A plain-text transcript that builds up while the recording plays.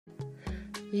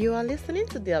You are listening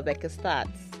to the Obeka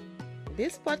Thoughts.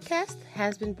 This podcast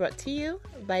has been brought to you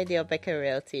by the Obeka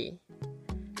Realty.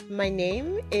 My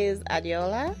name is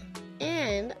Adiola,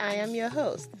 and I am your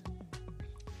host.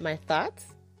 My thoughts,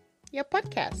 your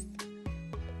podcast.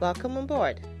 Welcome on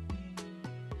board.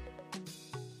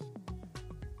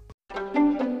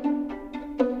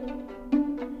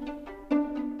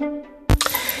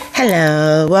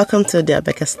 Hello, welcome to the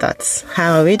Obeka Thoughts.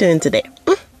 How are we doing today?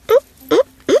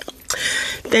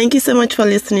 Thank you so much for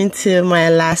listening to my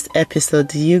last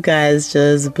episode. You guys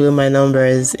just blew my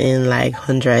numbers in like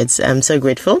hundreds. I'm so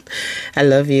grateful. I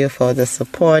love you for the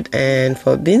support and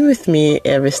for being with me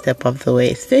every step of the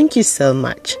way. Thank you so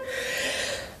much.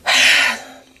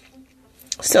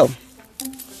 So,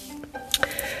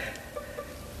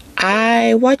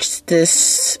 I watched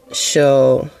this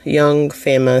show, Young,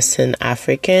 Famous, and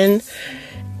African,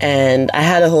 and I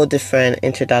had a whole different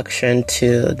introduction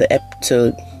to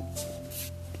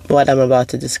what I'm about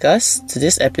to discuss to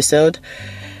this episode.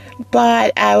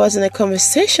 But I was in a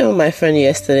conversation with my friend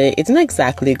yesterday. It didn't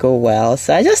exactly go well,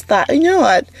 so I just thought, you know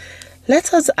what,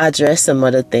 let us address some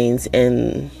other things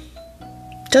and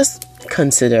just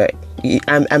consider it.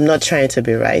 I'm not trying to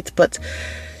be right, but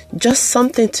just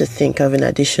something to think of in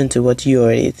addition to what you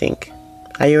already think.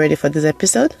 Are you ready for this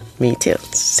episode? Me too.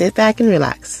 Sit back and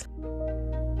relax.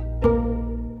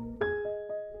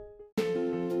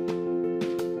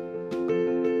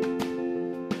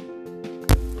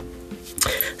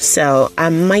 So I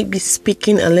might be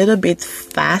speaking a little bit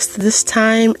fast this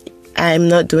time. I'm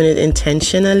not doing it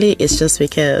intentionally. It's just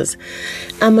because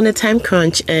I'm on a time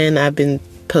crunch and I've been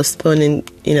postponing,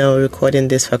 recording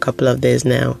this for a couple of days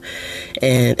now.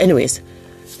 And anyways,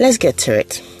 let's get to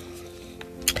it.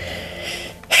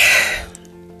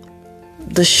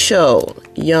 The show,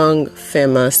 Young,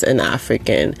 Famous, and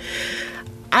African.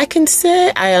 I can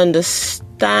say I understand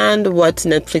what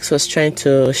Netflix was trying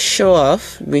to show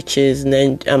off, which is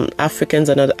Africans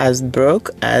are not as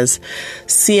broke as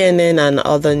CNN and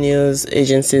other news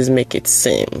agencies make it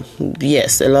seem.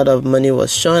 Yes, a lot of money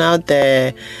was shown out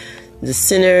there. The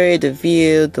scenery, the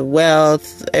view, the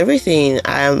wealth, everything.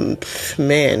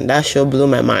 That show blew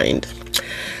my mind.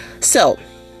 So,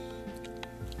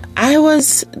 I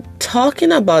was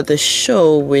talking about the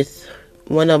show with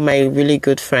one of my really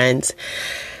good friends,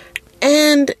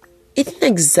 and it didn't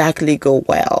exactly go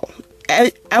well.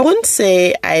 I wouldn't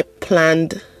say I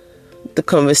planned the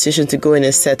conversation to go in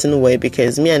a certain way,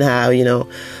 because me and her,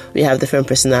 we have different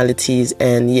personalities,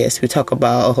 and yes, we talk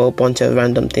about a whole bunch of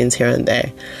random things here and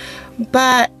there.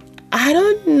 But I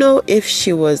don't know if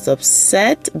she was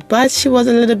upset, but she was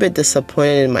a little bit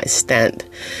disappointed in my stand.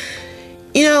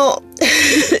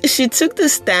 She took the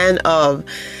stand of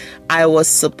I was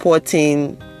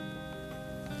supporting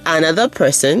another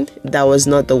person that was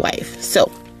not the wife.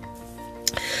 So,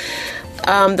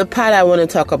 the part I want to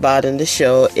talk about in the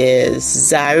show is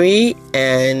Zari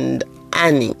and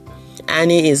Annie.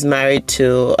 Annie is married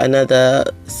to another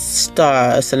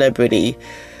star, a celebrity,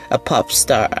 a pop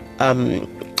star,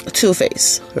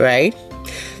 Two-Face, right?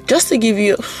 Just to give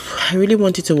you, I really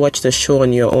want you to watch the show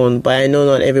on your own, but I know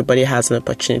not everybody has an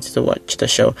opportunity to watch the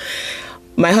show.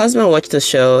 My husband watched the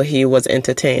show. He was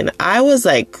entertained. I was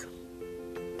like,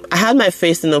 I had my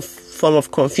face in a form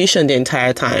of confusion the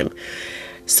entire time.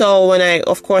 So when I,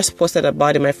 of course, posted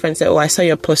about it, my friend said, I saw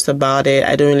your post about it.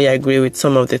 I don't really agree with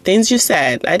some of the things you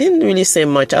said. I didn't really say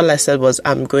much. All I said was,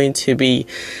 I'm going to be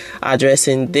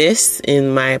addressing this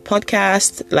in my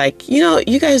podcast. Like,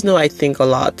 you guys know I think a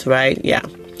lot, right? Yeah.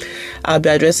 I'll be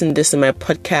addressing this in my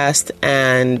podcast,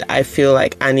 and I feel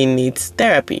like Annie needs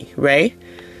therapy, right?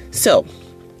 So,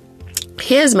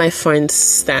 here's my friend's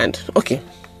stand. Okay,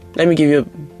 let me give you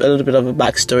a little bit of a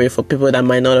backstory for people that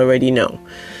might not already know.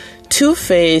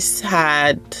 Two-Face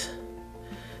had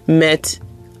met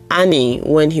Annie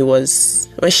when she was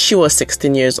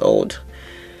 16 years old,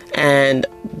 and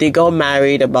they got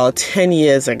married about 10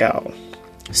 years ago.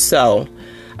 So,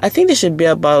 I think they should be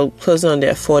about close on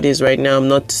their 40s right now. I'm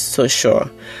not so sure.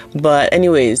 But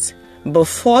anyways,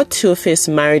 before Two-Face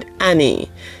married Annie,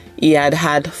 he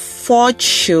had 4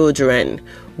 children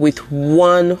with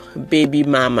one baby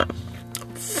mama.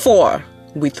 4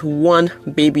 with one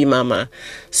baby mama.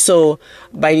 So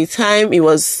by the time he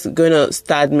was going to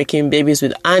start making babies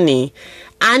with Annie,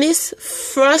 Annie's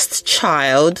first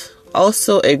child,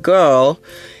 also a girl,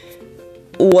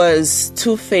 was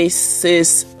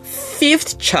Two-Face's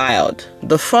 5th child.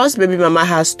 The first baby mama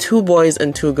has 2 boys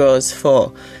and 2 girls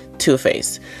for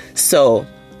Two-Face. So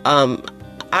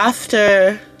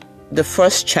after the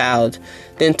first child,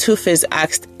 then Two-Face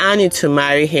asked Annie to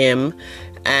marry him,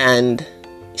 and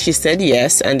She said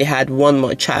yes, and they had one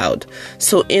more child.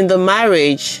 So in the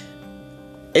marriage,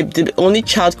 the only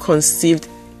child conceived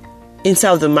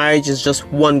inside of the marriage is just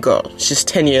one girl. She's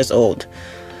 10 years old.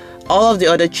 All of the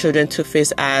other children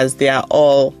Two-Face as they are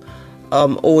all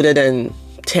older than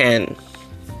 10.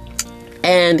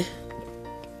 And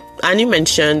Annie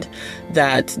mentioned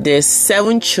that there's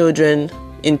 7 children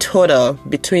in total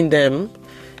between them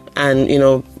and,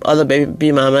 other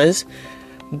baby mamas.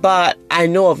 But I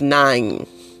know of 9.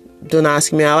 Don't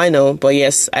ask me how I know, but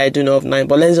yes, I do know of 9.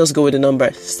 But let's just go with the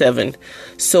number 7.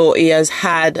 So he has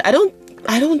had, I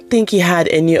don't think he had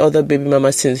any other baby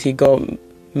mama since he got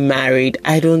married.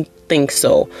 I don't think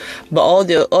so. But all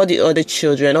the other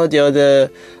children, all the other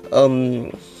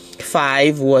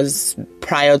 5 was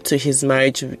prior to his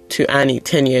marriage to Annie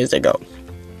 10 years ago.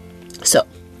 So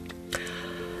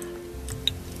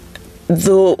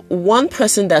the one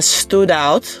person that stood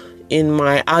out in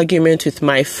my argument with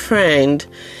my friend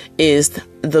is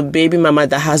the baby mama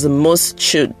that has the most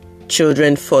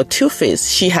children for Two-Face.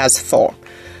 She has 4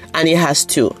 and he has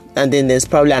 2, and then there's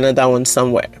probably another one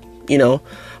somewhere,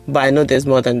 but I know there's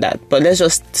more than that. But let's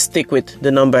just stick with the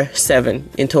number 7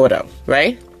 in total,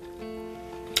 right?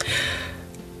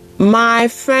 My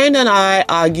friend and I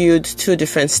argued 2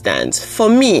 different stands. For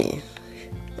me,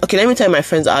 okay, let me tell you my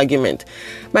friend's argument.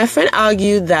 My friend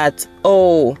argued that,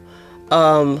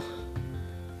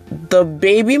 the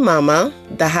baby mama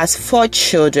that has 4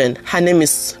 children, her name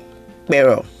is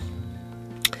Beryl.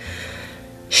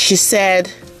 She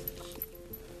said,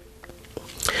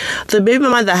 the baby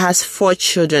mama that has 4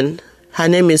 children, her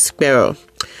name is Beryl.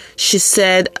 She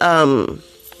said,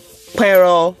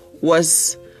 Beryl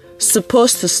was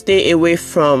supposed to stay away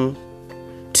from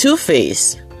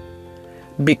Two-Face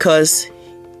because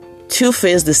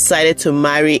Two-Face decided to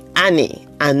marry Annie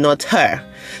and not her.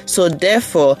 So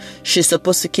therefore, she's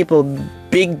supposed to keep a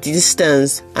big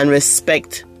distance and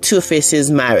respect Two-Face's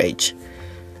marriage.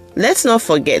 Let's not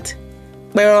forget,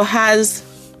 Beryl has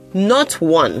not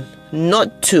 1,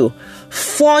 not 2,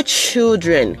 4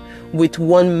 children with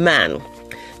one man.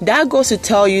 That goes to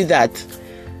tell you that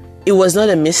it was not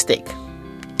a mistake.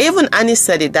 Even Annie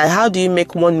said it, that how do you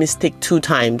make one mistake 2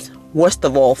 times? Worst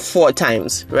of all, 4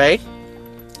 times, right?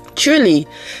 Truly,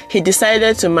 he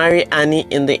decided to marry Annie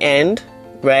in the end,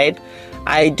 right?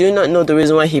 I do not know the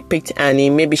reason why he picked Annie.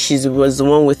 Maybe she was the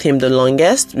one with him the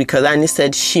longest, because Annie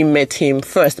said she met him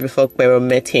first before Beryl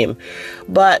met him.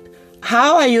 But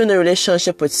how are you in a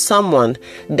relationship with someone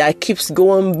that keeps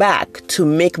going back to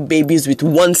make babies with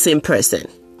one same person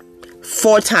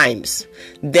 4 times,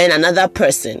 then another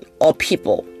person or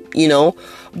people,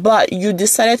 but you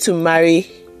decided to marry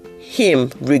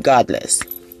him regardless?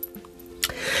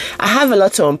 I have a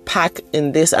lot to unpack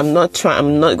in this. I'm not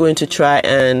going to try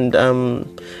and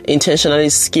intentionally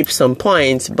skip some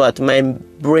points, but my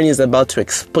brain is about to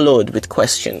explode with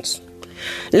questions.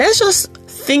 Let's just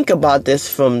think about this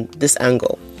from this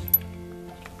angle.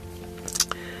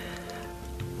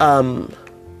 Beryl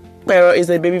is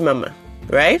a baby mama,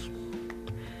 right?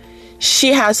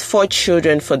 She has 4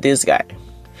 children for this guy.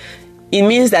 It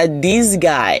means that this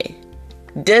guy,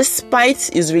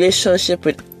 despite his relationship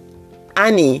with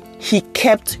Annie, he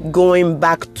kept going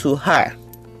back to her.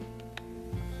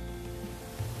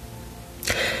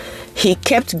 He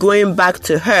kept going back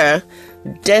to her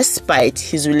despite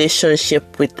his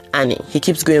relationship with Annie. He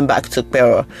keeps going back to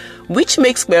Beryl, which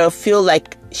makes Beryl feel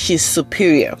like she's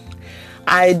superior.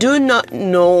 I do not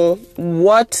know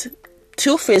what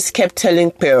Two-Face kept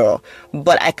telling Beryl,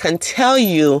 but I can tell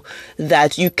you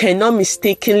that you cannot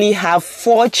mistakenly have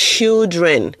 4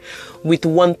 children with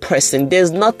one person.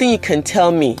 There's nothing you can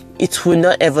tell me. It will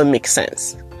not ever make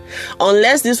sense.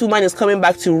 Unless this woman is coming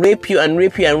back to rape you and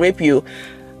rape you and rape you.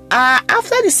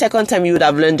 After the second time, you would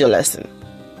have learned your lesson.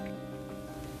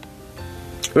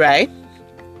 Right?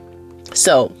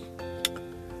 So,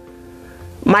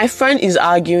 my friend is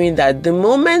arguing that the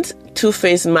moment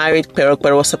Two-Face married Beryl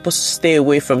was supposed to stay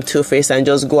away from Two-Face and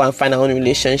just go and find her own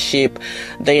relationship,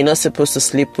 that you're not supposed to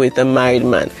sleep with a married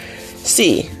man.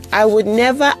 See, I would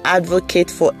never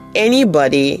advocate for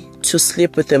anybody to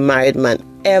sleep with a married man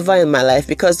ever in my life,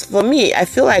 because for me, I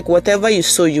feel like whatever you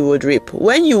sow, you would reap.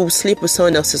 When you sleep with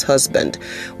someone else's husband,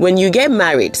 when you get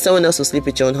married, someone else will sleep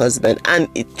with your own husband, and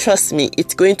trust me,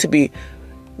 it's going to be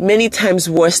many times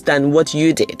worse than what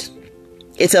you did.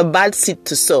 It's a bad seed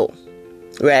to sow,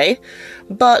 right?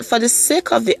 But for the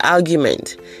sake of the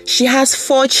argument, she has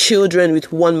 4 children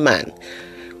with one man.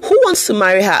 Who wants to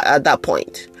marry her at that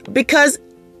point? Because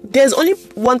There's only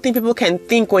one thing people can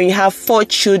think when you have 4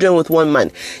 children with one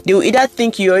man. They will either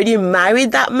think you already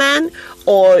married that man,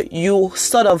 or you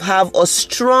sort of have a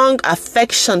strong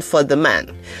affection for the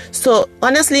man. So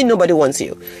honestly, nobody wants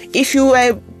you. If you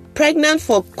were pregnant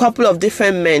for a couple of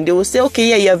different men, they will say, okay,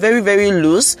 yeah, you're very, very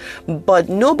loose, but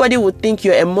nobody would think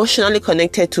you're emotionally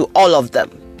connected to all of them.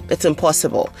 It's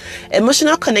impossible.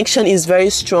 Emotional connection is very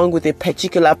strong with a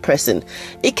particular person.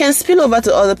 It can spill over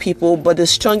to other people, but the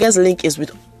strongest link is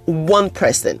with one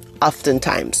person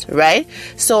oftentimes, right?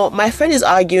 So my friend is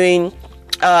arguing,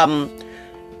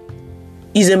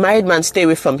 he's a married man, stay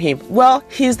away from him. Well,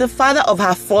 he's the father of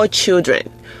her 4 children.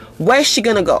 Where's she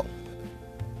gonna go?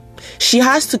 She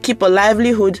has to keep a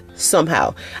livelihood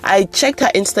somehow. I checked her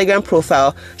Instagram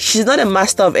profile. She's not a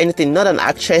master of anything, not an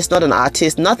actress, not an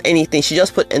artist, not anything. She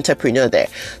just put entrepreneur there.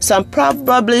 So I'm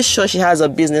probably sure she has a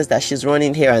business that she's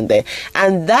running here and there.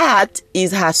 And that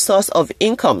is her source of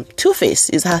income. Two-Face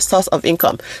is her source of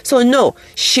income. So no,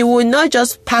 she will not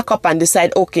just pack up and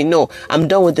decide, okay, no, I'm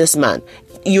done with this man.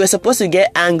 You were supposed to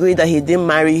get angry that he didn't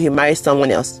marry you, he married someone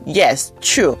else. Yes,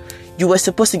 true. You were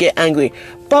supposed to get angry.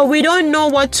 But we don't know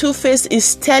what Two-Face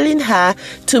is telling her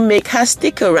to make her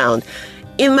stick around.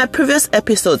 In my previous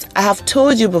episodes, I have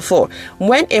told you before,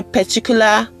 when a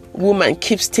particular woman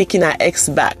keeps taking her ex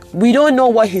back, we don't know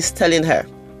what he's telling her.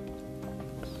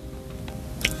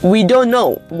 We don't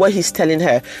know what he's telling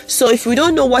her. So if we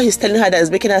don't know what he's telling her that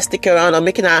is making her stick around or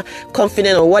making her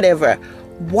confident or whatever,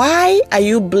 why are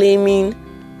you blaming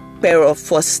Pero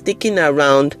for sticking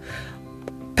around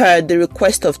per the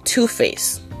request of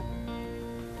Two-Face?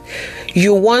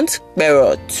 You want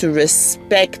Pero to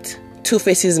respect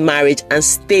Two-Face's marriage and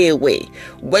stay away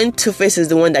when Two-Face is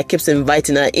the one that keeps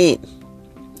inviting her in.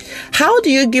 How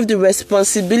do you give the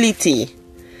responsibility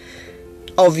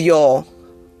of your,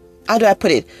 how do I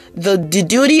put it, the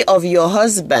duty of your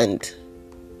husband,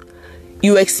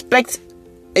 you expect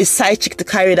a side chick to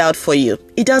carry it out for you?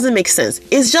 It doesn't make sense.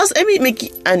 It's just, let me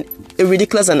make a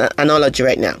ridiculous analogy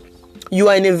right now. You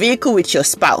are in a vehicle with your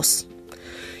spouse.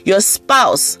 Your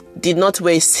spouse did not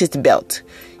wear a seatbelt.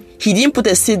 He didn't put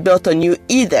a seatbelt on you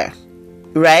either,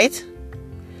 right?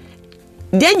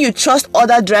 Then you trust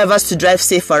other drivers to drive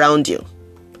safe around you.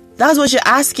 That's what you're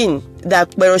asking,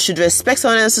 that Pero should respect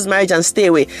someone else's marriage and stay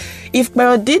away. If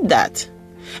Pero did that,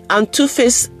 and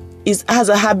Two-Face has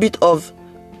a habit of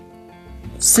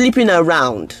sleeping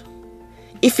around,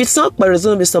 if it's not Pero, it's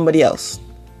going to be somebody else.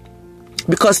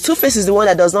 Because Two-Face is the one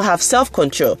that does not have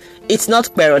self-control. It's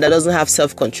not Pero that doesn't have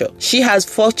self-control. She has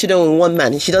 4 children with one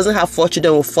man. She doesn't have 4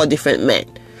 children with 4 different men.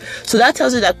 So that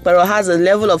tells you that Pero has a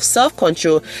level of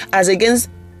self-control as against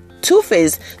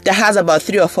Two-Face that has about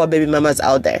 3 or 4 baby mamas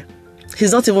out there.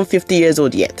 He's not even 50 years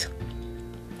old yet.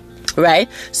 Right?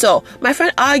 So my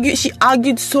friend she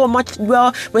argued so much.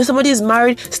 Well, when somebody is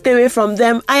married, stay away from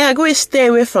them. I agree, stay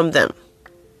away from them.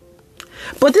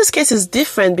 But this case is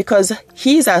different because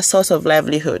he's our source of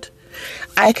livelihood.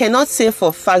 I cannot say for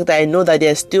a fact that I know that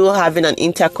they're still having an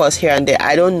intercourse here and there.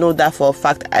 I don't know that for a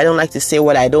fact. I don't like to say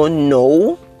what I don't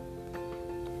know.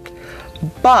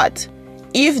 But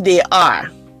if they are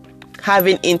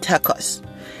having intercourse,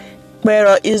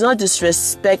 Pero is not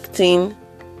disrespecting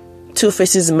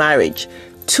Two-Face's marriage.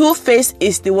 Two-Face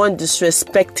is the one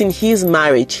disrespecting his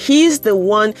marriage. He's the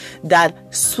one that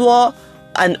swore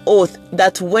an oath,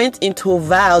 that went into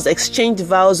vows, exchanged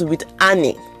vows with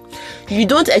Annie. You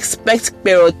don't expect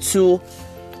Pero to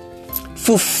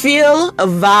fulfill a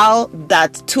vow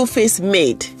that Two-Face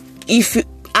made. If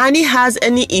Annie has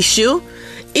any issue,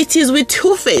 it is with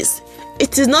Two-Face.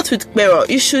 It is not with Pero.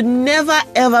 You should never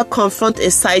ever confront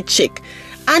a side chick.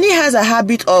 Annie has a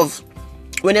habit of,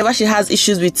 whenever she has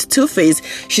issues with Two-Face,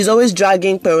 she's always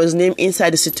dragging Pero's name inside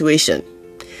the situation.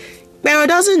 Pero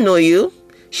doesn't know you.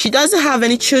 She doesn't have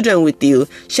any children with you.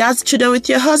 She has children with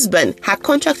your husband. Her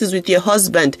contract is with your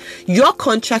husband. Your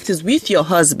contract is with your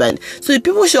husband. So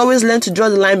people should always learn to draw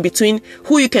the line between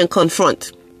who you can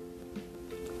confront.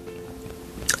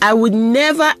 I would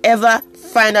never ever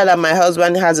find out that my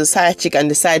husband has a side chick and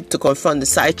decide to confront the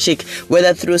side chick,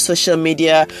 whether through social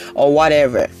media or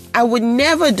whatever. I would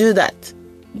never do that.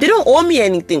 They don't owe me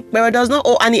anything. Pero does not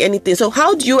owe Annie anything. So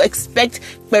how do you expect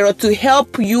Pero to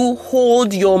help you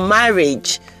hold your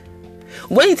marriage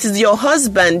when it is your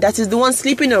husband that is the one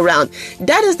sleeping around?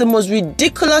 That is the most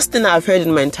ridiculous thing I've heard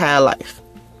in my entire life.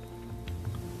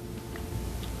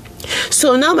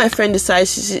 So now my friend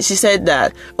decides, she said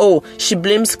that, she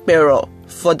blames Pero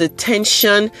for the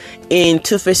tension in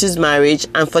Two-Face's marriage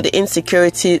and for the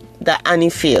insecurity that Annie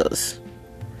feels.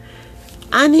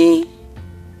 Annie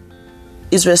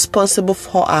is responsible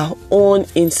for her own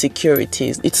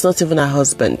insecurities. It's not even her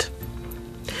husband.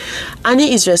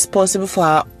 Annie is responsible for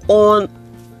her own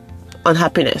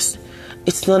unhappiness.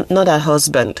 It's not her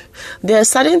husband. There are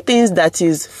certain things that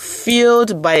is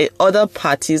filled by other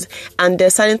parties, and there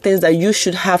are certain things that you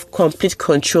should have complete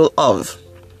control of.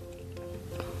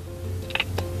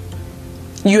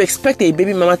 You expect a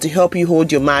baby mama to help you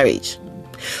hold your marriage.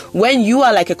 When you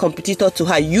are like a competitor to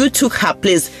her, you took her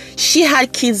place. She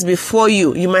had kids before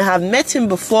you. You might have met him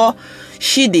before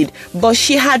she did, but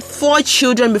she had 4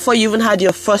 children before you even had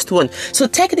your first one. So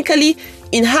technically,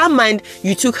 in her mind,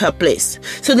 you took her place.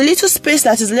 So the little space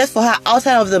that is left for her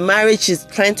outside of the marriage she's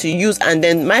trying to use, and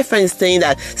then my friend is saying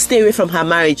that stay away from her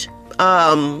marriage.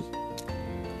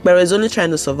 But is only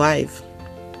trying to survive.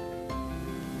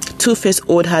 Two-Face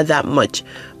owed her that much,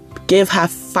 gave her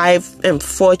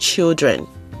 4 children.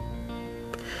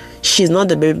 She's not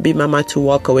the baby mama to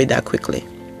walk away that quickly.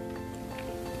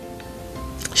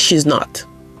 She's not.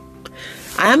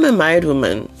 I am a married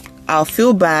woman. I'll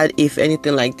feel bad if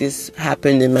anything like this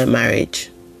happened in my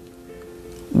marriage.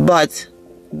 But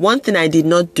one thing I did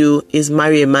not do is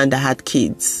marry a man that had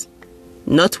kids.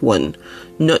 Not 1,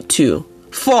 not 2,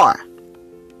 4.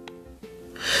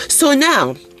 So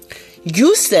now,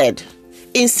 you said,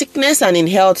 in sickness and in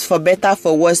health, for better,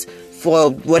 for worse,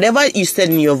 for whatever you said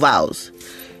in your vows,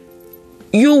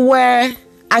 you were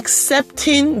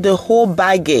accepting the whole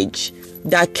baggage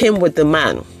that came with the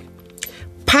man.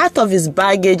 Part of his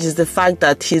baggage is the fact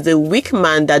that he's a weak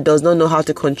man that does not know how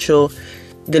to control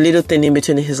the little thing in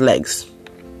between his legs.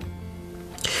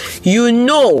 You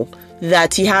know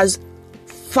that he has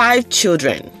 5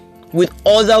 children with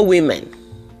other women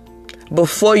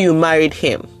before you married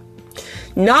him.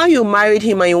 Now you married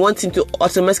him and you want him to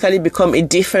automatically become a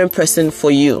different person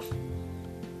for you.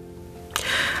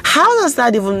 How does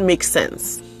that even make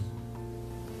sense?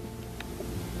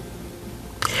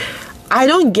 I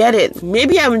don't get it.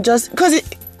 Maybe I'm just... because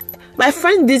my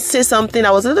friend did say something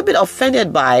I was a little bit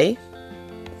offended by.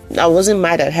 I wasn't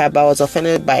mad at her, but I was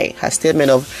offended by her statement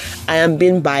of, I am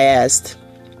being biased.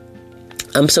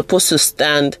 I'm supposed to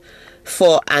stand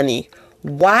for Annie.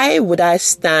 Why would I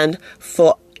stand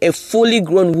for a fully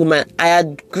grown woman? I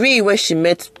agree, when she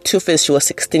met Two-Face, she was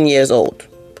 16 years old.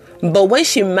 But when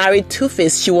she married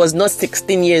Two-Face, she was not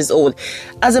 16 years old.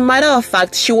 As a matter of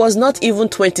fact, she was not even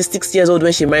 26 years old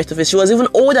when she married Two-Face. She was even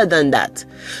older than that.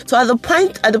 So at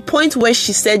the point where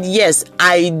she said, yes,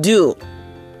 I do.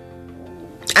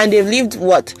 And they've lived,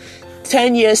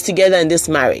 10 years together in this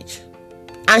marriage.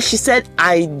 And she said,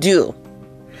 I do.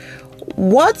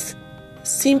 What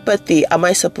sympathy am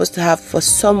I supposed to have for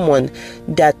someone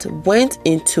that went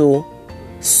into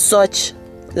such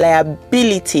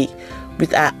liability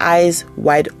with our eyes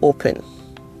wide open?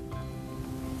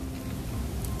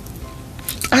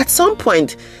 At some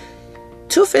point,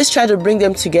 Two-Face tried to bring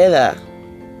them together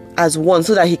as one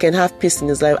so that he can have peace in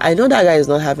his life. I know that guy is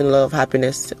not having a lot of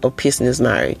happiness or peace in his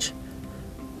marriage.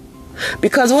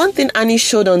 Because one thing Annie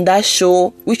showed on that show,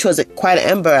 which was quite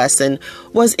embarrassing,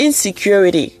 was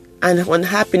insecurity and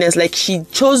unhappiness. Like, she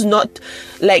chose not,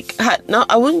 now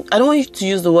I don't want you to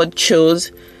use the word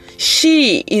chose.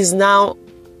 She is now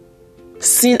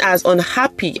seen as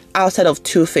unhappy outside of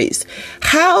Two-Face.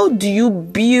 How do you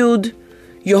build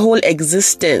your whole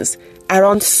existence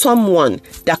around someone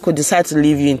that could decide to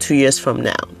leave you in 2 years from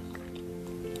now?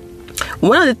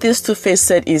 One of the things Two-Face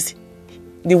said is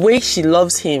the way she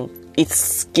loves him, it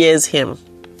scares him.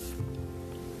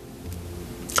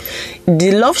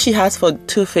 The love she has for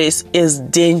Two-Face is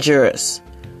dangerous.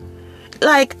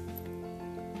 Like,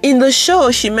 in the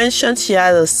show, she mentioned she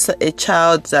has a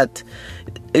child that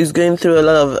is going through a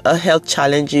lot of health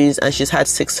challenges, and she's had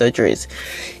 6 surgeries.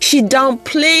 She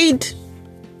downplayed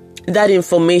that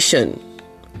information,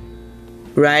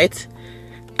 right?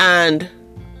 And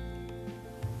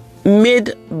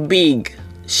made big.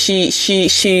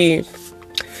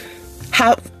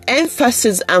 Her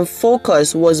emphasis and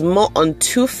focus was more on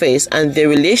Two-Face and the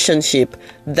relationship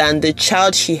than the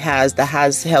child she has that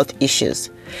has health issues.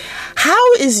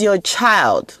 How is your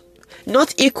child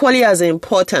not equally as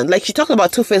important? Like, she talked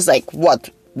about Two-Face 1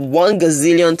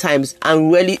 gazillion times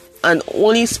and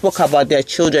only spoke about their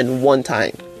children 1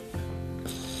 time.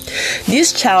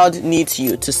 This child needs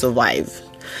you to survive.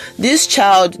 This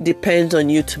child depends on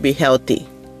you to be healthy.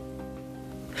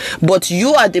 But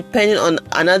you are depending on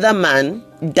another man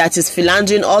that is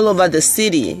philandering all over the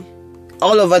city,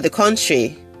 all over the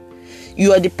country.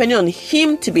 You are depending on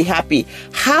him to be happy.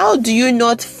 How do you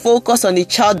not focus on the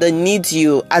child that needs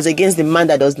you as against the man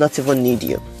that does not even need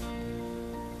you?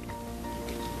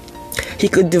 He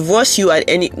could divorce you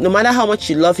no matter how much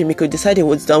you love him, he could decide he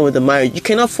was done with the marriage. You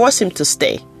cannot force him to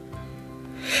stay.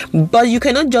 But you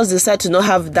cannot just decide to not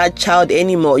have that child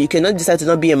anymore. You cannot decide to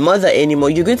not be a mother anymore.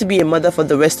 You're going to be a mother for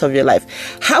the rest of your life.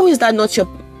 How is that not your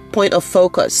point of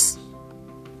focus?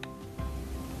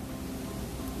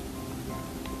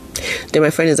 Then my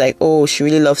friend is like, oh, she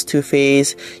really loves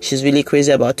Two-Face. She's really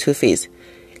crazy about Two-Face.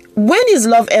 When is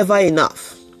love ever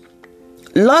enough?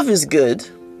 Love is good.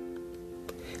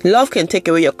 Love can take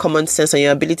away your common sense and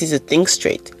your ability to think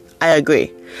straight. I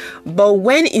agree. But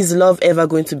when is love ever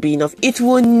going to be enough? It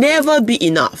will never be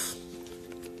enough.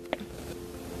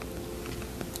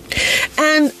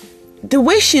 And the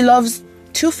way she loves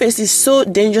Two-Face is so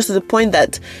dangerous to the point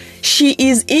that she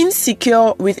is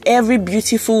insecure with every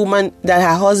beautiful woman that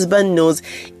her husband knows,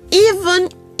 even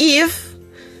if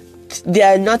they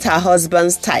are not her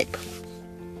husband's type.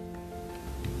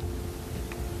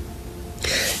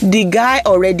 The guy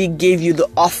already gave you the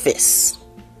office,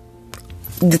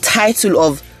 the title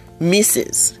of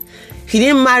Mrs. He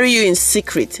didn't marry you in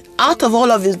secret. Out of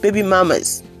all of his baby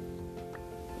mamas,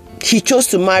 he chose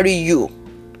to marry you.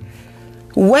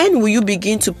 When will you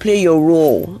begin to play your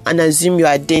role and assume your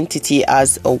identity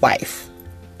as a wife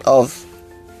of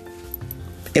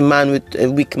a man with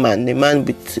a weak man, a man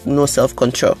with no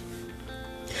self-control?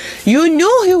 You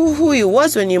knew who he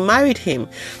was when you married him.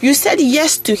 You said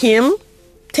yes to him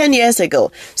 10 years ago.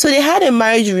 So they had a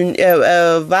marriage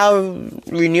vow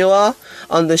renewal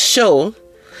on the show,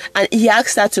 and he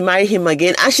asked her to marry him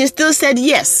again, and she still said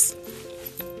yes.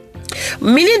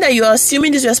 Meaning that you are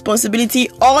assuming this responsibility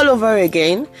all over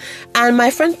again. And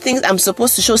my friend thinks I'm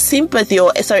supposed to show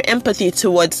empathy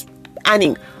towards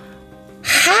Annie.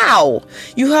 How?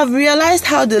 You have realized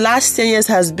how the last 10 years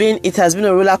has been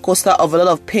a roller coaster of a lot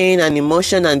of pain and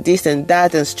emotion and this and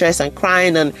that and stress and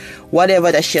crying and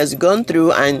whatever that she has gone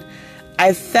through. And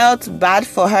I felt bad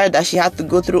for her that she had to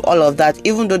go through all of that,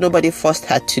 even though nobody forced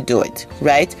her to do it,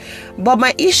 right? But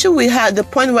my issue with her, the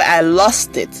point where I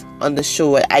lost it on the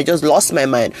show, where I just lost my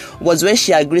mind, was when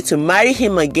she agreed to marry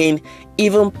him again,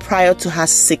 even prior to her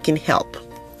seeking help.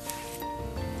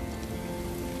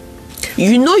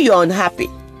 You know you're unhappy.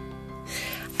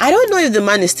 I don't know if the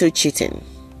man is still cheating.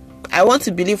 I want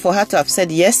to believe for her to have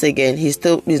said yes again, he's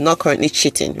not currently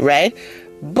cheating, right?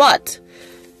 But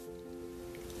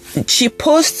her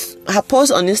post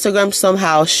on Instagram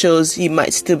somehow shows he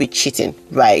might still be cheating,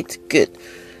 right? Good.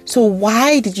 So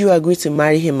why did you agree to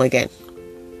marry him again?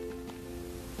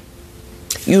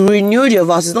 You renewed your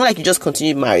vows. It's not like you just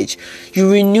continued marriage.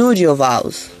 You renewed your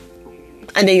vows.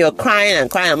 And then you're crying and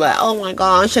crying. I'm like, oh my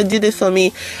gosh, I did it for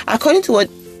me. According to what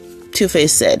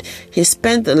Two-Face said, he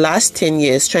spent the last 10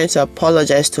 years trying to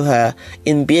apologize to her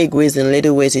in big ways and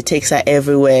little ways. He takes her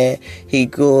everywhere. He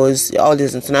goes, all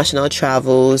these international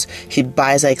travels. He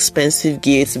buys her expensive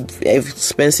gifts.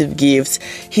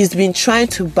 He's been trying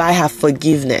to buy her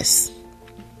forgiveness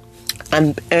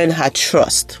and earn her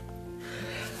trust.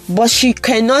 But she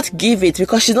cannot give it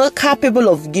because she's not capable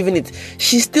of giving it.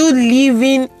 She's still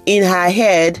living in her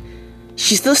head.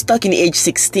 She's still stuck in age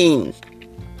 16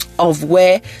 of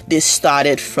where they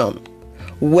started from.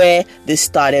 I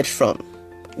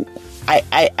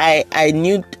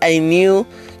knew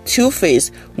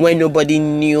Two-Face when nobody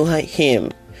knew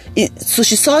him. So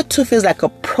she saw Two-Face like a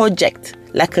project,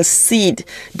 like a seed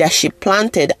that she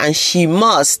planted and she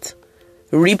must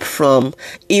reap from,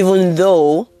 even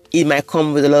though it might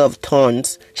come with a lot of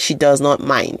thorns. She does not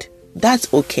mind.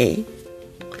 That's okay.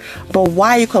 But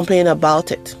why are you complaining about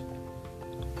it?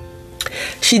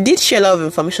 She did share a lot of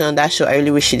information on that show. I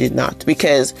really wish she did not,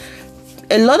 because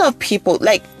a lot of people,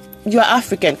 like, you're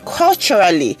African.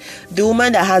 Culturally, the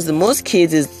woman that has the most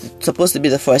kids is supposed to be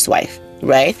the first wife,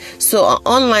 right? So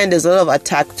online, there's a lot of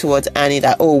attack towards Annie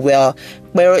that, oh, well,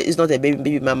 Pero is not a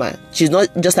baby mama. She's not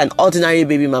just an ordinary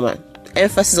baby mama.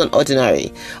 Emphasis on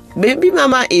ordinary. Baby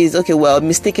mama is, okay, well,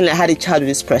 mistakenly I had a child with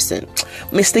this person.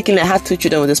 Mistakenly I had 2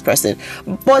 children with this person.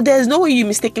 But there's no way you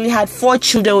mistakenly had 4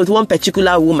 children with one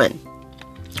particular woman.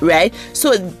 Right?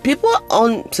 So people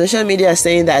on social media are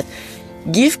saying that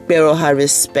give Pero her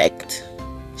respect.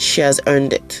 She has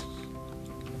earned it.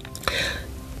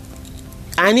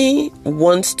 Annie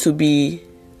wants to be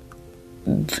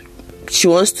known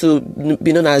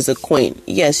as the queen.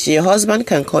 Yes, your husband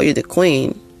can call you the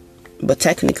queen, but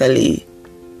technically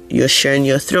you're sharing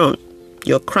your throne.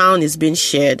 Your crown is being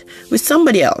shared with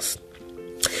somebody else.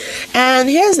 And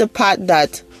here's the part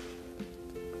that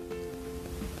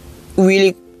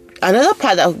another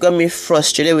part that got me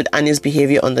frustrated with Annie's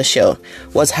behavior on the show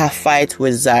was her fight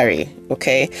with Zari.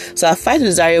 Okay, so her fight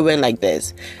with Zari went like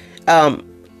this. Her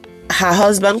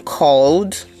husband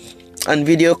called on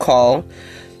video call.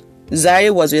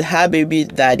 Zari was with her baby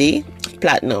daddy,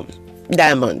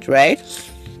 Diamond, right?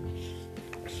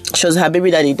 She was her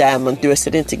baby daddy Diamond. They were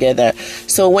sitting together.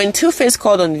 So when Two-Face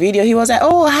called on video, he was like,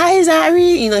 oh, hi,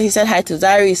 Zari. You know, he said hi to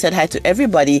Zari. He said hi to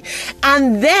everybody.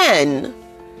 And then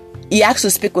he asked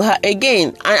to speak with her again.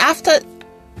 And after,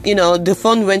 you know, the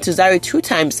phone went to Zari 2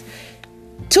 times,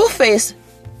 Two-Face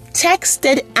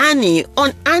texted Annie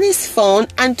on Annie's phone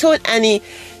and told Annie,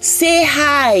 say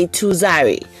hi to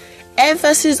Zari.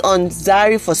 Emphasis on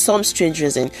Zari for some strange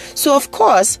reason. So, of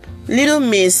course, little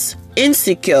Miss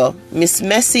Insecure, Miss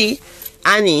Messy,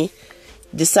 Annie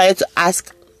decided to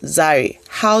ask Zari,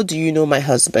 how do you know my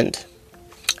husband?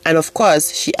 And of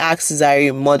course, she asked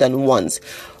Zari more than once,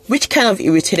 which kind of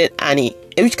irritated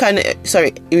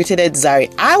irritated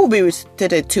Zari. I will be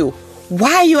irritated too.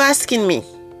 Why are you asking me?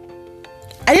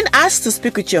 I didn't ask to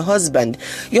speak with your husband.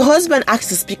 Your husband asked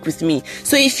to speak with me.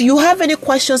 So if you have any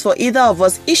questions for either of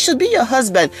us, it should be your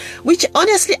husband. Which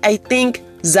honestly, I think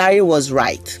Zari was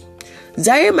right.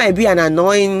 Zari might be an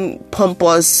annoying,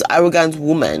 pompous, arrogant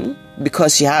woman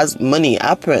because she has money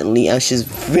apparently, and she's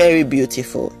very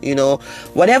beautiful. You know,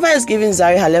 whatever is giving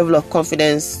Zari her level of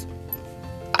confidence,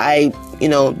 I,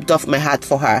 doff my hat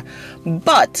for her.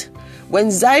 But when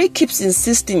Zari keeps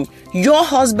insisting, your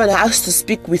husband has to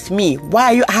speak with me, why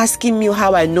are you asking me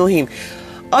how I know him?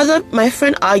 My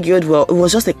friend argued, well, it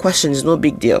was just a question, it's no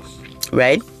big deal,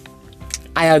 right?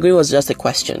 I agree it was just a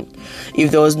question.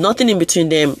 If there was nothing in between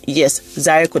them, yes,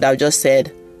 Zari could have just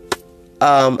said,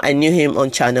 I knew him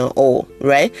on channel O,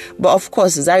 right? But of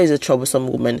course, Zari is a troublesome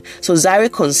woman. So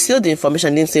Zari concealed the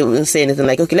information, didn't say anything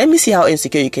like, okay, let me see how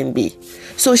insecure you can be.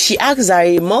 So she asked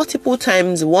Zari multiple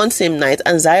times one same night,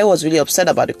 and Zari was really upset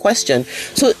about the question.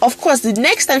 So of course, the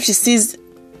next time she sees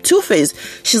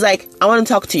Two-Face, she's like, I want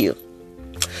to talk to you.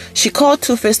 She called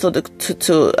Two-Face to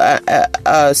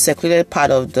a secluded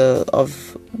part of the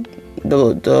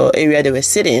area they were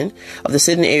sitting, of the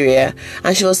sitting area,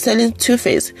 and she was telling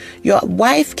Two-Face, your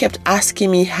wife kept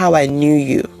asking me how I knew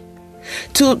you.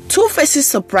 To Two-Face's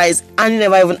surprise, Annie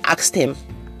never even asked him,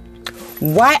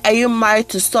 why are you married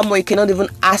to someone you cannot even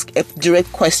ask a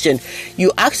direct question?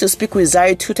 You asked to speak with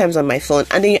Zari 2 times on my phone,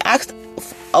 and then you asked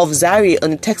of Zari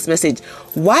on a text message.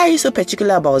 Why are you so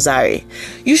particular about Zari?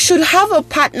 You should have a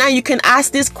partner you can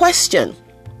ask this question.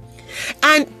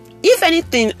 And if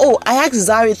anything, I asked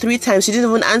Zari 3 times, she didn't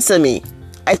even answer me.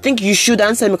 I think you should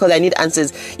answer me because I need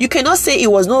answers. You cannot say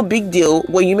it was no big deal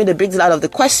when you made a big deal out of the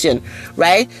question,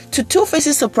 right? To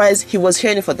Two-Face's surprise, he was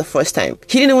hearing it for the first time.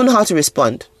 He didn't even know how to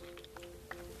respond,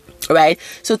 right?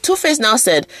 So Two-Face now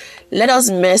said, let us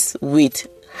mess with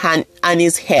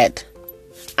Annie's head.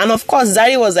 And of course,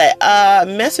 Zari was like,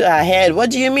 mess with her head.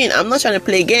 What do you mean? I'm not trying to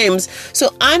play games. So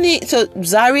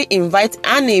Zari invites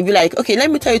Annie, be like, okay, let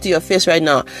me tell you to your face right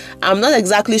now. I'm not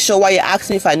exactly sure why you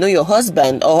asked me if I know your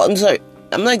husband.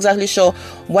 I'm not exactly sure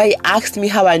why you asked me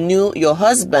how I knew your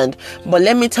husband. But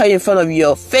let me tell you in front of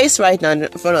your face right now, in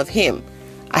front of him,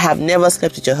 I have never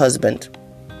slept with your husband.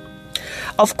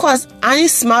 Of course, Annie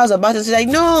smiles about it. She's like,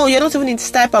 no, you're not even in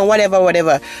step and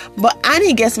whatever. But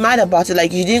Annie gets mad about it.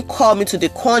 Like, you didn't call me to the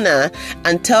corner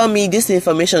and tell me this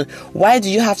information. Why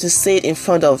do you have to say it in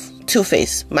front of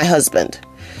Two-Face, my husband?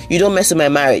 You don't mess with my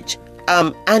marriage.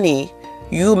 Annie,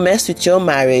 you messed with your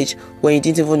marriage when you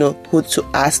didn't even know who to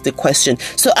ask the question.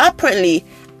 So apparently,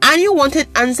 Annie wanted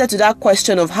answer to that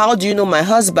question of how do you know my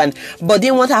husband, but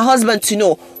didn't want her husband to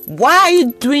know. Why are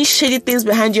you doing shady things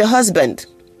behind your husband?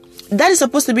 That is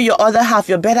supposed to be your other half,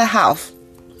 your better half.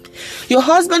 Your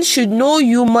husband should know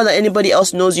you more than anybody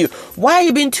else knows you. Why are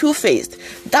you being two-faced?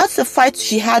 That's the fight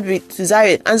she had with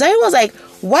Zari. And Zari was like,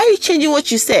 why are you changing what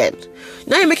you said?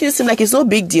 Now you're making it seem like it's no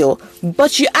big deal.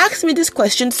 But you asked me this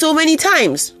question so many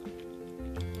times.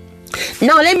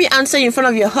 Now let me answer you in front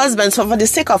of your husband, so for the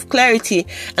sake of clarity,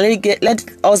 and let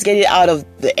us get it out of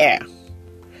the air.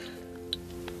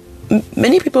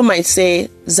 Many people might say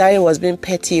Zari was being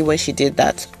petty when she did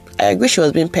that. I agree, she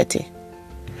was being petty.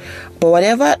 But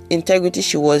whatever integrity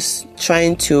she was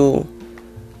trying to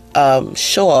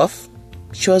show off,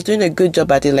 she was doing a good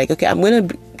job at it. Like, okay, I'm going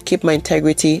to keep my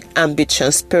integrity and be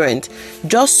transparent,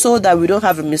 just so that we don't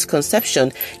have a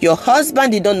misconception. Your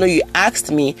husband did not know you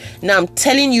asked me. Now I'm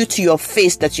telling you to your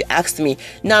face that you asked me.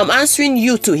 Now I'm answering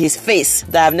you to his face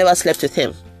that I've never slept with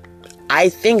him. I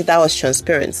think that was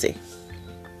transparency.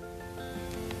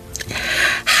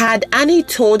 Had Annie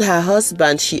told her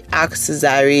husband she asked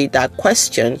Zari that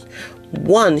question,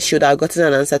 1, she would have gotten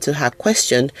an answer to her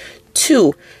question.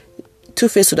 2,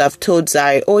 Two-Face would have told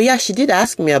Zari, oh yeah, she did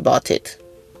ask me about it,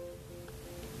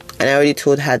 and I already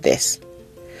told her this.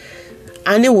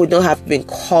 Annie would not have been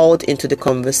called into the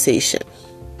conversation.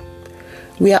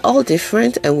 We are all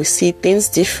different and we see things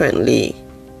differently.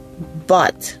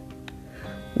 But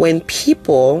when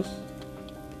people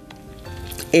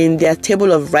in their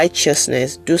table of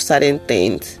righteousness do certain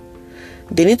things,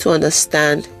 they need to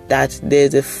understand that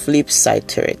there's a flip side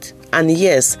to it. And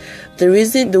yes,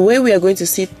 the way we are going to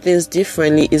see things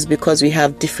differently is because we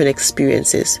have different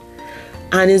experiences.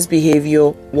 Annie's behavior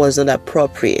was not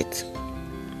appropriate.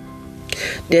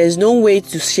 There's no way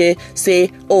to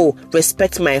say, oh,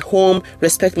 respect my home,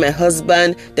 respect my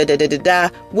husband,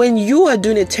 when you are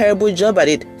doing a terrible job at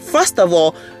it. First of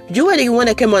all, you were the one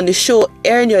that came on the show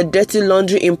airing your dirty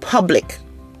laundry in public.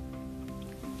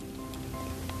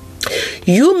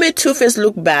 You made Two-Face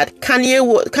look bad.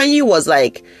 Kanye was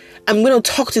like, I'm going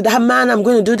to talk to that man, I'm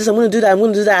going to do this, I'm going to do that, I'm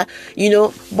going to do that,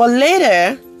 But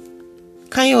later,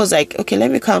 Kanye was like, okay, let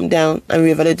me calm down and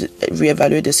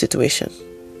reevaluate the situation.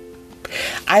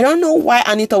 I don't know why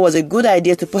Anita was a good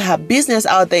idea to put her business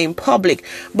out there in public.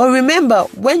 But remember,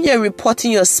 when you're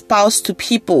reporting your spouse to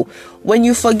people, when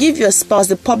you forgive your spouse,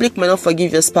 the public might not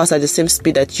forgive your spouse at the same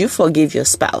speed that you forgive your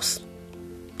spouse.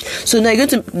 So now you're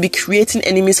going to be creating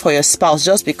enemies for your spouse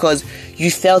just because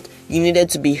you felt you needed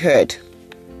to be heard.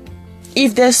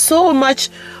 If there's so much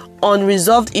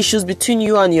unresolved issues between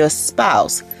you and your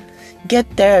spouse, get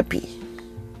therapy.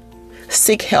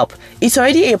 Seek help. It's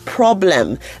already a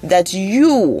problem that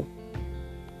you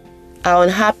are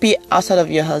unhappy outside of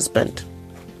your husband.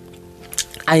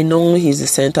 I know he's the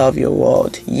center of your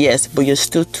world, yes, but you're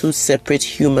still two separate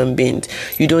human beings.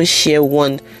 You don't share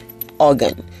one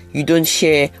organ. You don't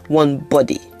share one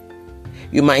body.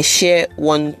 You might share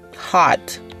one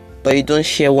heart, but you don't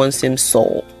share one same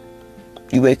soul.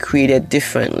 You were created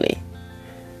differently.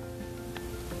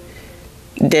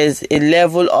 There's a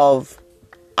level of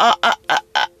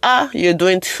you're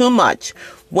doing too much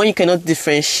when you cannot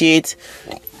differentiate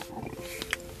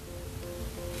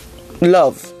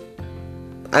love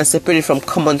and separate it from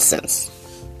common sense.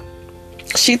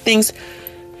 She thinks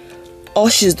all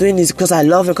she's doing is because I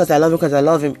love him, because I love him, because I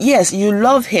love him. Yes, you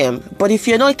love him, but if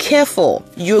you're not careful,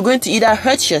 you're going to either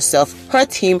hurt yourself,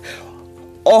 hurt him,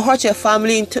 or hurt your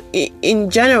family in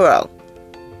general.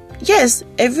 Yes,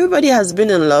 everybody has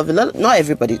been in love. Not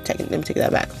everybody. Let me take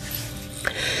that back.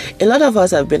 A lot of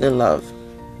us have been in love.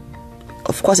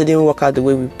 Of course, it didn't work out the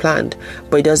way we planned,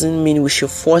 but it doesn't mean we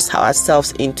should force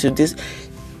ourselves into this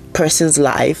person's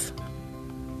life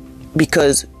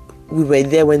because we were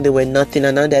there when they were nothing,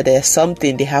 and now that there's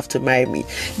something, they have to marry me.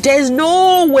 There's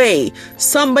no way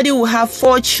somebody will have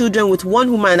 4 children with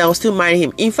one woman and I will still marry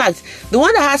him. In fact, the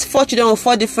one that has 4 children with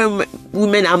 4 different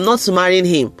women, I'm not marrying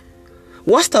him.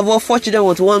 Worst of all, 4 children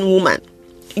with one woman.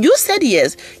 You said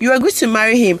yes, you agreed to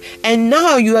marry him, and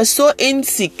now you are so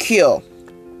insecure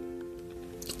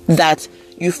that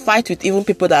you fight with even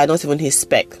people that are not even his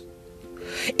spec.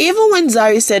 Even when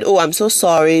Zari said, oh, I'm so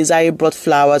sorry, Zari brought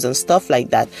flowers and stuff like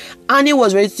that, Annie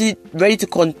was ready to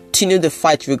continue the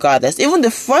fight regardless. Even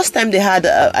the first time they had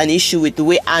an issue with the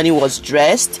way Annie was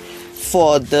dressed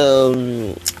for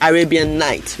the Arabian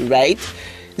Night, right?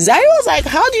 Zari was like,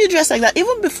 how do you dress like that?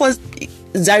 Even before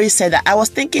Zari said that, I was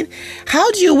thinking,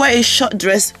 how do you wear a short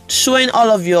dress showing all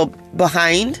of your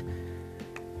behind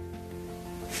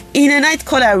in a night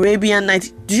called Arabian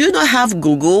Night? Do you not have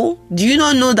Google? Do you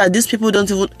not know that these people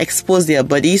don't even expose their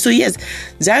body? So yes,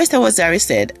 Zari said what Zari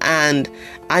said, and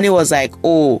Annie was like,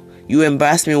 oh, you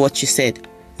embarrassed me what you said.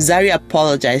 Zari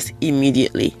apologized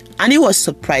immediately. Annie was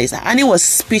surprised. Annie was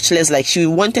speechless, like she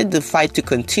wanted the fight to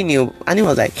continue. Annie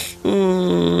was like,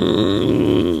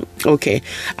 okay,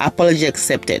 apology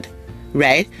accepted,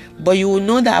 right? But you will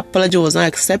know that apology was not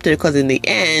accepted because in the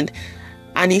end,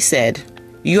 Annie said,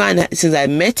 since I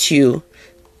met you,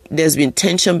 there's been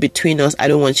tension between us. I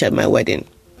don't want you at my wedding.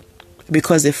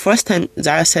 Because the first time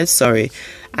Zara said sorry,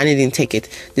 Annie didn't take it.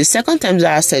 The second time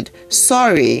Zara said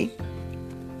sorry,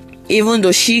 even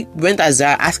though she went at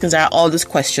Zara asking Zara all these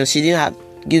questions, she didn't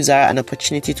give Zara an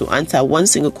opportunity to answer one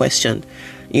single question.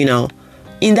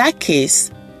 In that case,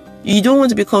 you don't want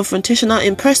to be confrontational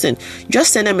in person.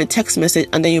 Just send them a text message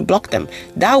and then you block them.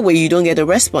 That way you don't get a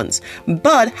response.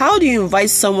 But how do you invite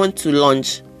someone to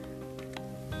lunch?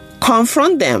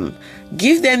 Confront them.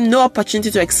 Give them no opportunity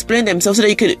to explain themselves so that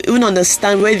you can even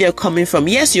understand where they're coming from.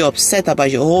 Yes, you're upset about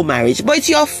your whole marriage, but it's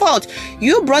your fault.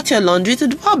 You brought your laundry to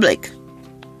the public.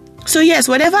 So yes,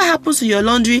 whatever happens to your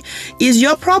laundry is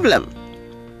your problem.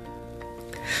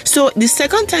 So the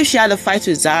second time she had a fight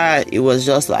with Zara, it was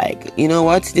just like, you know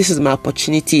what? This is my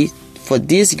opportunity for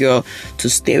this girl to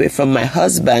stay away from my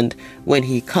husband when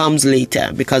he comes later,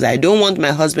 because I don't want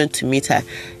my husband to meet her.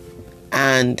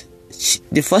 And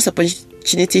the first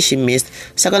opportunity she missed,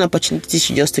 second opportunity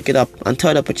she just took it up, and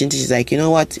third opportunity she's like, you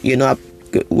know what? You're not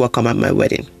welcome at my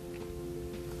wedding.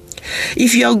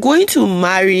 If you're going to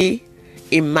marry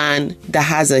a man that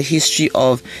has a history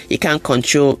of he can't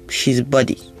control his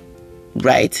body,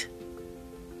 right?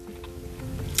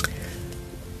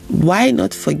 Why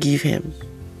not forgive him?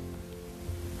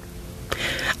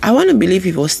 I want to believe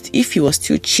if he was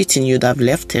still cheating, you'd have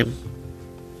left him.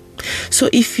 So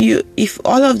if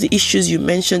all of the issues you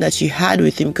mentioned that you had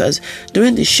with him, because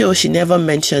during the show she never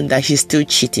mentioned that he's still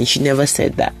cheating, she never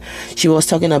said that. She was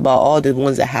talking about all the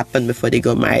ones that happened before they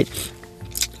got married.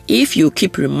 If you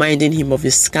keep reminding him of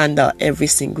his scandal every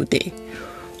single day,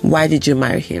 why did you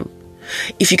marry him?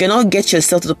 If you cannot get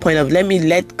yourself to the point of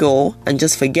let go and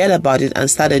just forget about it and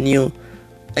start a new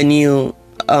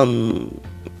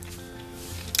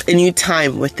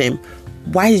time with him,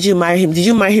 why did you marry him? Did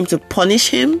you marry him to punish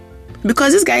him?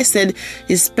 Because this guy said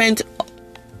he spent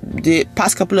the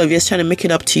past couple of years trying to make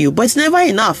it up to you, but it's never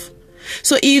enough.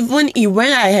 So even he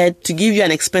went ahead to give you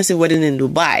an expensive wedding in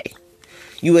Dubai,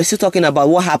 you were still talking about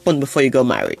what happened before you got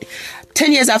married.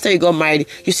 10 years after you got married,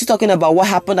 you're still talking about what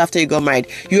happened after you got married.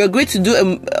 You agreed to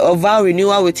do a vow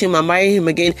renewal with him and marry him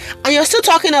again, and you're still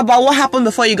talking about what happened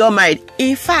before you got married.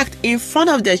 In fact, in front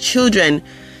of their children,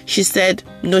 she said,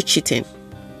 no cheating.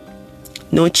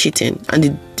 No cheating.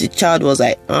 And the child was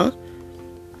like, huh?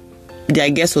 I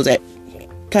guess was like,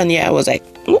 Tanya was like,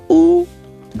 ooh.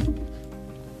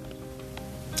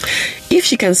 If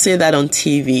she can say that on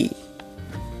TV,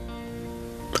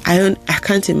 I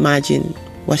can't imagine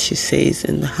what she says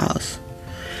in the house.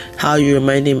 How you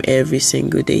remind him every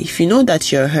single day. If you know that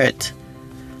you're hurt,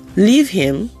 leave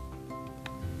him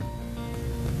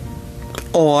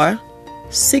or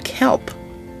seek help.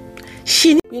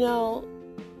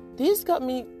 This got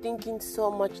me thinking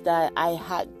so much that I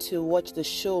had to watch the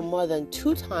show more than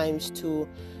 2 times to,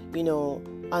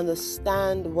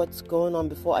 understand what's going on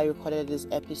before I recorded this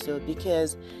episode,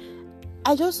 because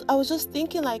I was just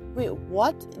thinking like, wait,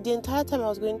 what? The entire time I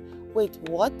was going, wait,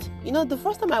 what? The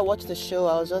first time I watched the show,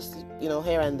 I was just,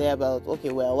 here and there about,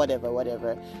 okay, well,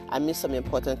 whatever. I missed some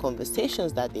important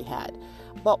conversations that they had.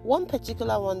 But one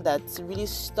particular one that really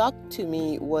stuck to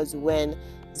me was when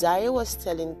Zari was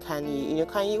telling Kanye,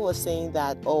 Kanye was saying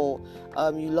that,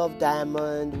 you love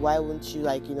Diamond, why wouldn't you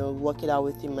work it out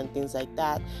with him and things like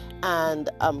that. And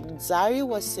Zari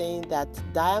was saying that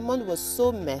Diamond was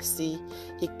so messy,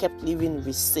 he kept leaving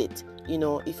receipt.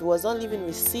 If he was not leaving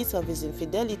receipts of his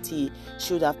infidelity,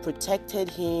 she would have protected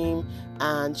him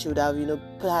and she would have,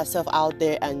 put herself out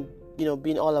there and,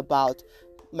 been all about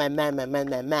my man.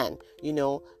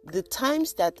 The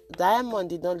times that Diamond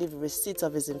did not leave receipts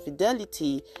of his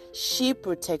infidelity, she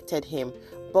protected him.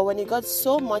 But when it got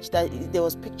so much that there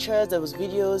was pictures, there was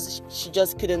videos, she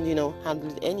just couldn't,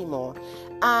 handle it anymore.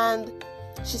 And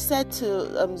she said to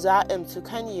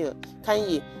Kanye,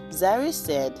 Zari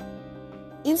said,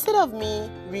 instead of me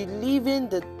reliving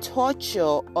the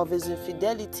torture of his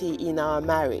infidelity in our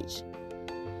marriage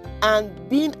and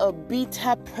being a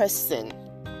bitter person,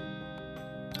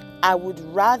 I would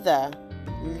rather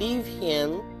leave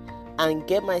him and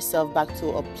get myself back to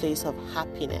a place of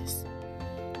happiness.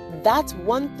 That's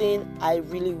one thing I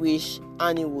really wish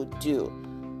Annie would do.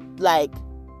 Like,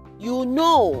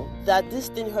 that this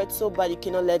thing hurts so bad, you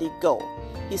cannot let it go.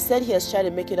 He said he has tried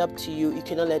to make it up to you, you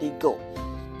cannot let it go.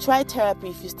 Try therapy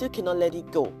if you still cannot let it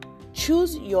go.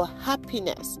 Choose your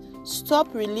happiness.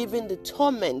 Stop reliving the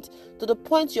torment to the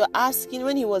point you're asking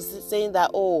when he was saying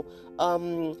that,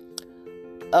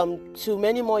 to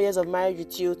many more years of marriage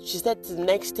with you. She said to the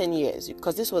next 10 years,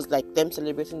 because this was like them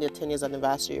celebrating their 10 years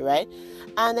anniversary, right?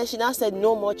 And then she now said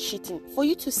no more cheating. For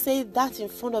you to say that in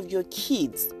front of your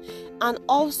kids and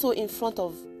also in front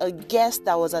of a guest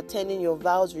that was attending your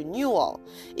vows renewal,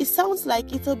 it sounds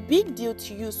like it's a big deal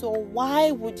to you. So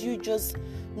why would you just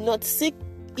not seek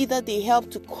either the help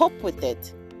to cope with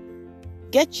it,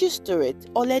 get used to it,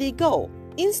 or let it go?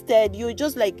 Instead, you're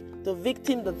just like the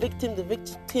victim,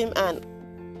 and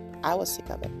I was sick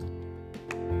of it.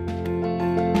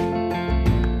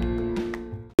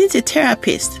 She needs a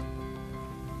therapist.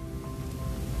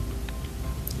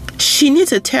 She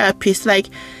needs a therapist. Like,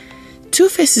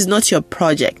 Two-Face is not your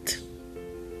project.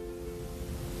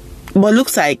 But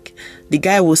looks like the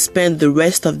guy will spend the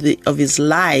rest of his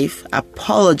life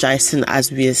apologizing,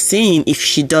 as we are seeing, if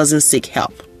she doesn't seek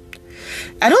help.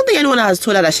 I don't think anyone has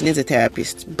told her that she needs a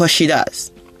therapist, but she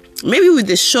does. Maybe with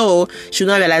the show, she'll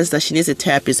not realize that she needs a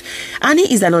therapist.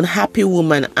 Annie is an unhappy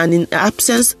woman, and in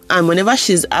absence, and whenever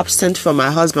she's absent from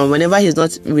her husband, whenever he's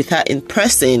not with her in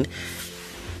person,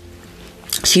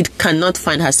 she cannot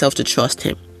find herself to trust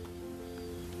him.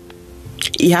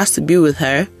 He has to be with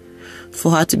her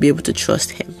for her to be able to trust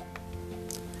him.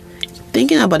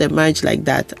 Thinking about a marriage like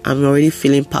that, I'm already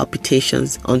feeling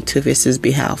palpitations on Two-Face's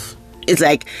behalf. It's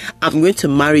like, I'm going to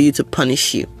marry you to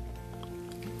punish you.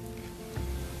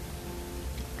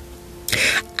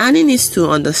 Annie needs to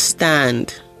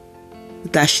understand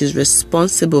that she's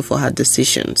responsible for her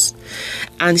decisions,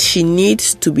 and she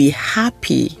needs to be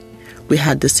happy with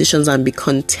her decisions and be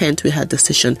content with her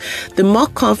decision. The more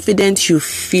confident you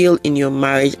feel in your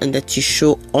marriage and that you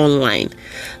show online,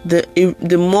 the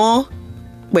more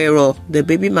the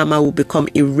baby mama will become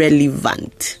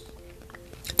irrelevant,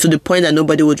 to the point that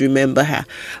nobody would remember her.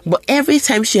 But every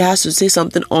time she has to say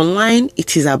something online,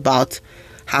 it is about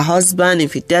her husband,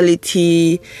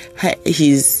 infidelity, her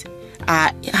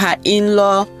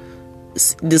in-law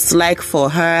dislike for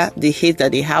her, the hate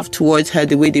that they have towards her,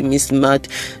 the way they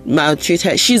maltreat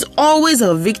her. She's always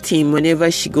a victim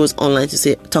whenever she goes online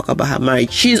to talk about her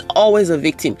marriage. She's always a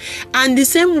victim. And the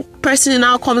same person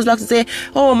now comes back to say,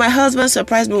 oh, my husband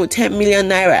surprised me with 10 million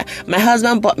naira. My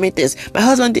husband bought me this. My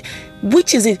husband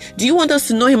which is it? Do you want us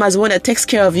to know him as the one that takes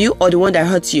care of you, or the one that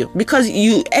hurts you? Because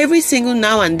you, every single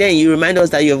now and then, you remind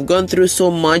us that you have gone through so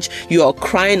much. You are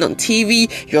crying on TV,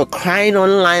 you're crying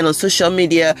online on social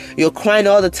media, you're crying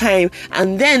all the time,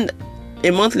 and then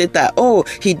a month later, oh,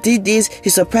 he did this,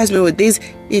 he surprised me with this,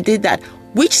 he did that.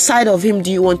 Which side of him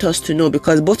do you want us to know?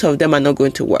 Because both of them are not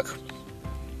going to work.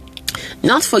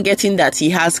 Not forgetting that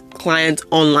he has clients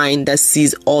online that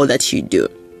sees all that you do.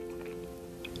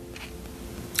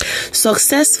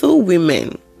 Successful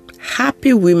women,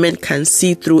 happy women can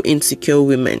see through insecure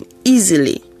women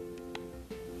easily.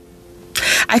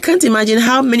 I can't imagine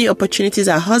how many opportunities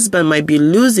a husband might be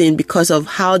losing because of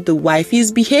how the wife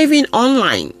is behaving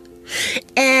online,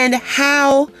 and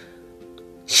how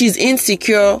she's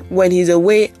insecure when he's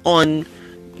away on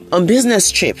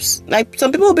business trips. Like,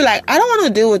 some people will be like, I don't want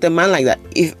to deal with a man like that.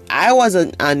 If I was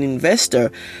an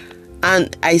investor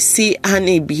and I see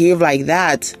Annie behave like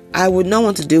that, I would not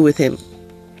want to deal with him.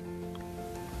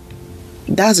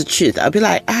 That's the truth. I'll be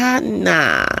like,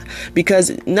 nah.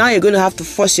 Because now you're going to have to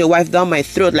force your wife down my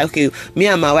throat. Like, okay, me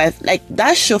and my wife. Like,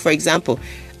 that show, for example,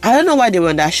 I don't know why they were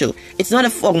on that show. It's not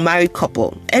a married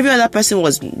couple. Every other person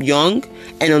was young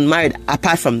and unmarried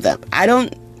apart from them. I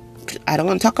don't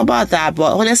want to talk about that.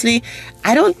 But honestly,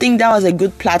 I don't think that was a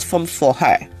good platform for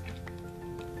her.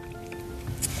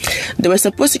 They were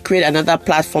supposed to create another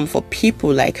platform for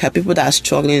people like her, people that are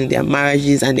struggling in their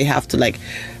marriages and they have to like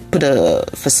put a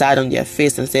facade on their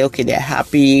face and say, okay, they're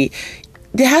happy.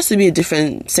 There has to be a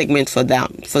different segment for them.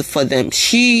 For them,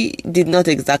 she did not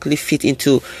exactly fit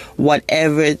into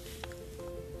whatever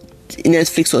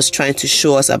Netflix was trying to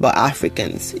show us about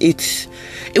Africans. It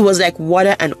was like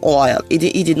water and oil.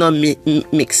 It did not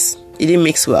mix. It didn't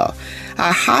mix well.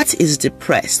 Her heart is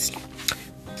depressed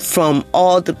from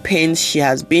all the pain she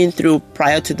has been through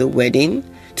prior to the wedding,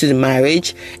 to the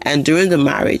marriage, and during the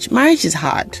marriage. Marriage is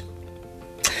hard.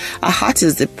 Her heart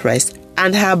is depressed,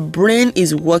 and her brain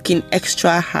is working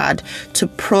extra hard to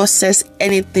process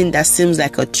anything that seems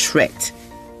like a threat.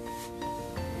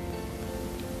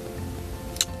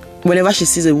 Whenever she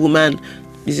sees a woman,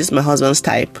 is this my husband's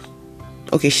type?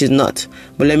 Okay, she's not.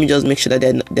 But let me just make sure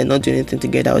that they're not doing anything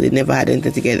together, or they never had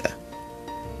anything together.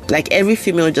 Like, every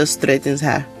female just threatens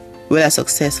her, whether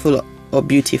successful or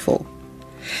beautiful.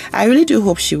 I really do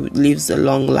hope she lives a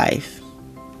long life.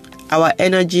 Our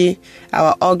energy,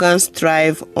 our organs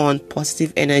thrive on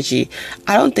positive energy.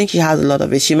 I don't think she has a lot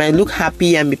of it. She might look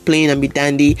happy and be plain and be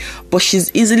dandy, but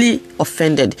she's easily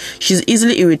offended. She's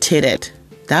easily irritated.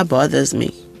 That bothers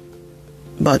me.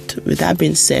 But with that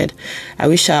being said, I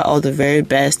wish her all the very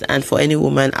best. And for any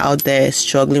woman out there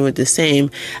struggling with the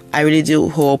same, I really do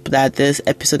hope that this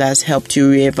episode has helped you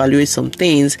reevaluate some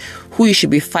things, who you should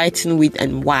be fighting with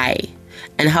and why,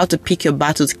 and how to pick your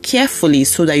battles carefully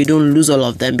so that you don't lose all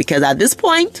of them. Because at this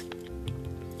point,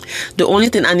 the only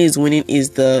thing Annie is winning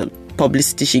is the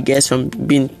publicity she gets from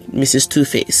being Mrs.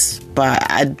 Two-Face. But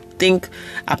I think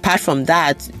apart from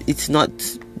that, it's not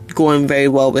going very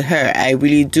well with her. I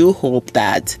really do hope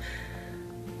that,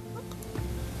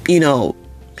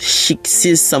 she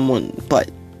sees someone,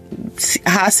 but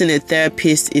her seeing a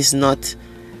therapist is not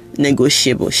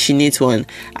negotiable. She needs one.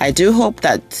 I do hope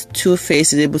that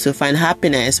Two-Face is able to find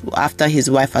happiness after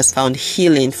his wife has found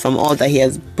healing from all that he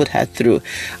has put her through.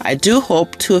 I do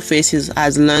hope Two-Face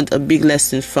has learned a big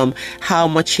lesson from how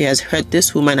much he has hurt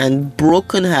this woman and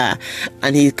broken her,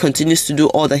 and he continues to do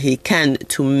all that he can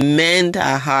to mend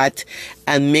her heart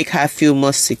and make her feel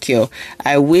more secure.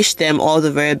 I wish them all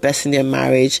the very best in their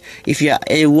marriage. If you're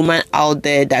a woman out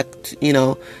there that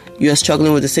you're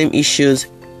struggling with the same issues,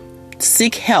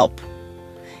 seek help.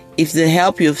 If the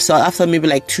help you've sought after maybe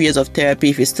like 2 years of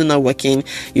therapy, if it's still not working,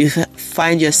 you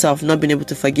find yourself not being able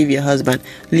to forgive your husband,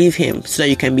 leave him so that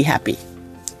you can be happy.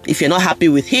 if you're not happy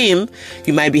with him,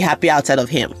 you might be happy outside of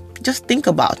him. Just think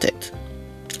about it.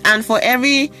 And for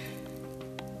every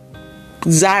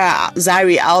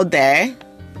Zari out there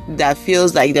that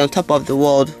feels like they're on top of the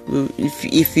world,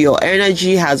 if your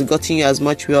energy has gotten you as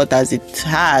much wealth as it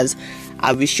has,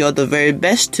 I wish you all the very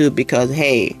best too, because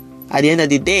hey, at the end of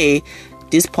the day,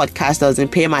 this podcast doesn't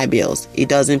pay my bills. It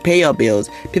doesn't pay your bills.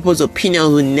 People's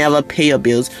opinions will never pay your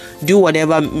bills. Do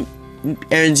whatever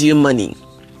earns you money.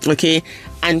 Okay?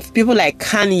 And people like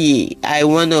Kanye, I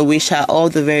want to wish her all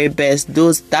the very best.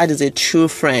 That is a true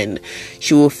friend.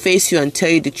 She will face you and tell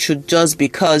you the truth just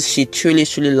because she truly,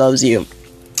 truly loves you.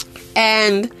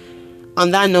 And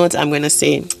on that note, I'm going to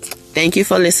say thank you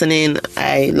for listening.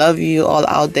 I love you all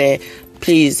out there.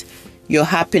 Please, your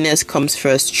happiness comes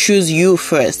first. Choose you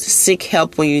first. Seek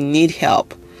help when you need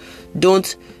help.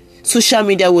 Social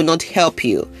media will not help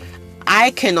you.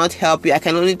 I cannot help you. I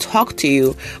can only talk to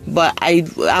you, but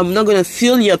I'm not going to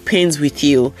feel your pains with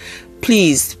you.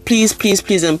 Please, please, please,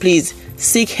 please, and please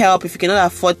seek help. If you cannot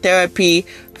afford therapy,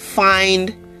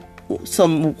 find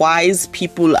some wise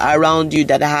people around you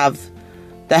that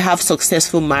have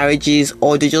successful marriages,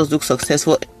 or they just look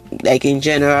successful, like in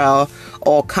general,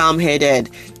 or calm-headed.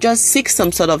 Just seek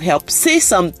some sort of help. Say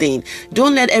something.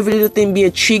 Don't let every little thing be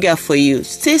a trigger for you.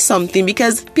 Say something,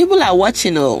 because people are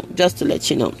watching. Just to let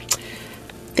you know.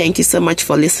 Thank you so much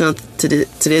for listening to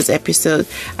today's episode.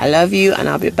 I love you, and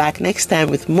I'll be back next time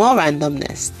with more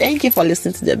randomness. Thank you for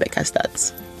listening to the Becca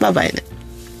Stats. Bye-bye now.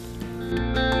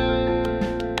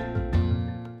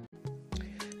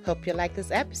 Hope you like this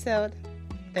episode.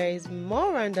 There is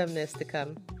more randomness to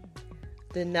come.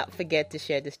 Do not forget to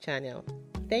share this channel.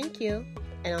 Thank you,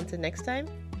 and until next time,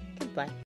 goodbye.